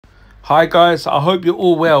Hi guys, I hope you're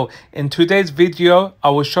all well. In today's video, I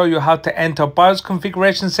will show you how to enter BIOS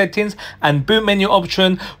configuration settings and boot menu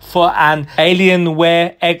option for an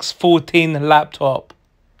Alienware x14 laptop.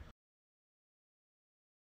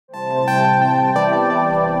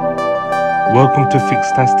 Welcome to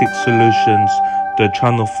FIXtastic Solutions, the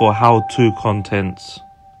channel for how-to contents.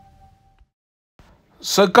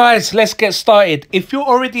 So guys, let's get started. If you're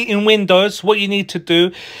already in Windows, what you need to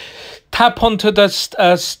do, tap onto the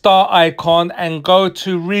start icon and go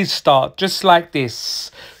to restart, just like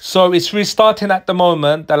this. So it's restarting at the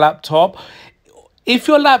moment, the laptop. If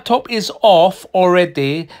your laptop is off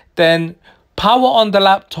already, then power on the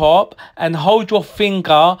laptop and hold your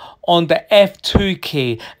finger on the F2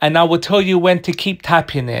 key, and I will tell you when to keep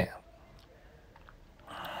tapping it.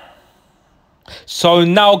 So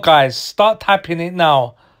now guys, start tapping it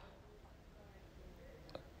now.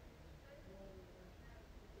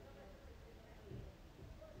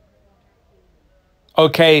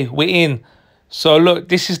 Okay, we're in. So look,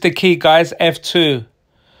 this is the key guys, F2.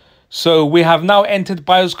 So we have now entered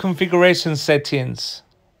BIOS configuration settings.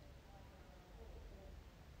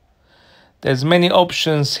 There's many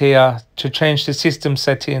options here to change the system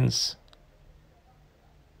settings.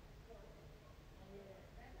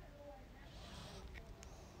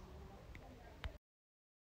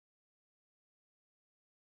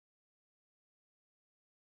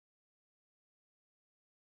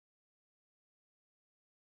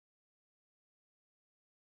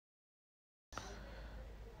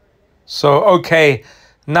 So, okay,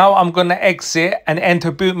 now I'm going to exit and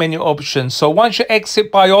enter boot menu options. So once you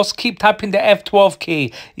exit BIOS, keep tapping the F12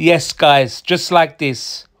 key. Yes, guys, just like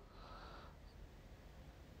this.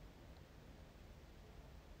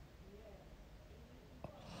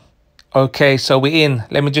 Okay, so we're in.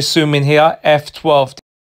 Let me just zoom in here. F12,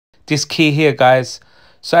 this key here, guys.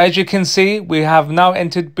 So as you can see, we have now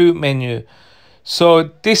entered boot menu. So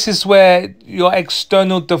this is where your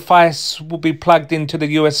external device will be plugged into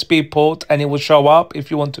the USB port and it will show up if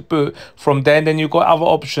you want to boot from there. And then you've got other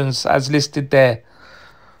options as listed there.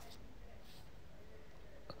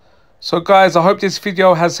 So guys, I hope this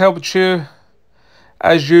video has helped you.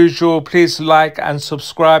 As usual, please like and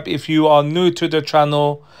subscribe if you are new to the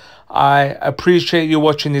channel. I appreciate you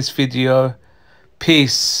watching this video.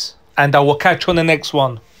 Peace, and I will catch you on the next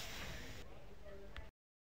one.